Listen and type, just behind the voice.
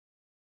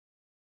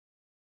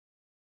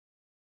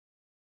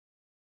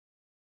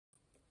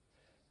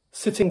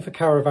Sitting for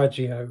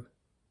Caravaggio.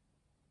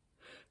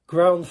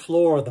 Ground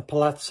floor of the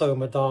Palazzo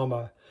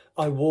Madama,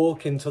 I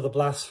walk into the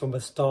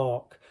blasphemous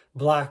dark,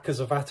 black as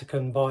a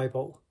Vatican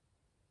Bible.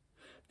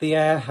 The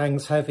air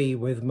hangs heavy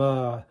with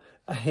myrrh,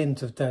 a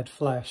hint of dead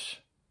flesh.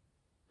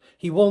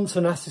 He wants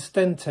an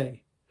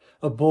assistente,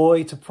 a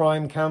boy to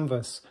prime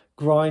canvas,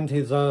 grind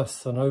his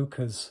earths and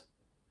ochres.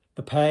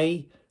 The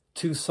pay,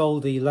 2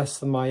 soldi less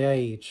than my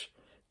age,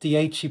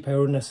 10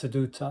 per una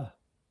seduta.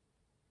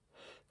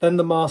 Then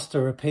the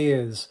master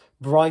appears,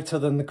 brighter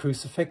than the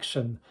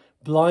crucifixion,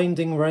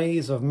 blinding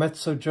rays of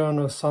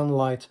mezzogiorno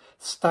sunlight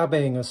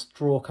stabbing a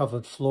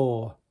straw-covered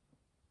floor.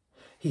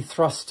 He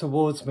thrusts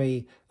towards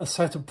me a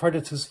set of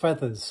predator's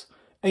feathers,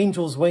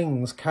 angel's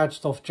wings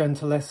cadged off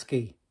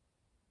gentileschi.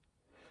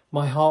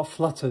 My heart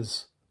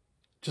flutters.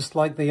 Just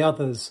like the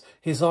others,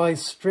 his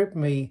eyes strip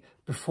me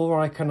before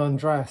I can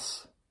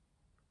undress.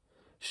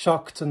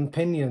 Shucked and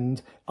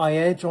pinioned, I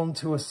edge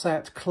onto a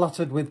set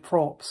cluttered with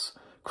props,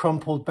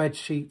 crumpled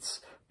bedsheets,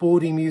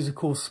 bawdy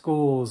musical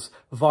scores,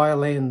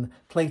 violin,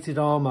 plated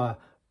armour,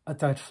 a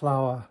dead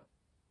flower.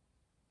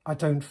 I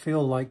don't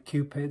feel like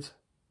Cupid.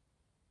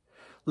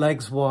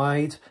 Legs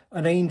wide,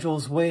 an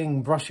angel's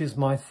wing brushes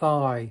my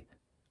thigh.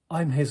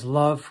 I'm his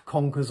love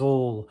conquers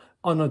all,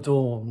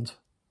 unadorned.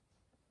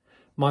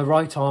 My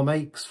right arm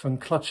aches from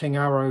clutching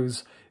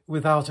arrows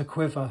without a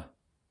quiver.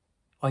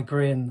 I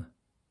grin.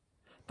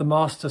 The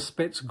master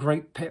spits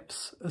grape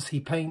pips as he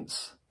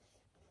paints.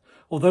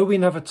 Although we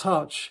never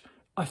touch,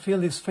 I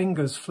feel his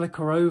fingers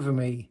flicker over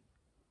me.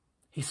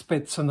 He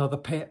spits another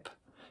pip,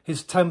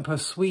 his temper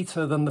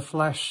sweeter than the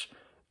flesh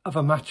of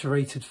a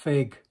maturated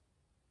fig.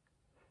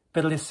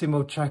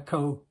 Bellissimo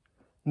Cecco,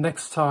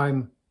 next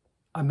time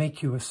I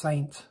make you a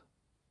saint.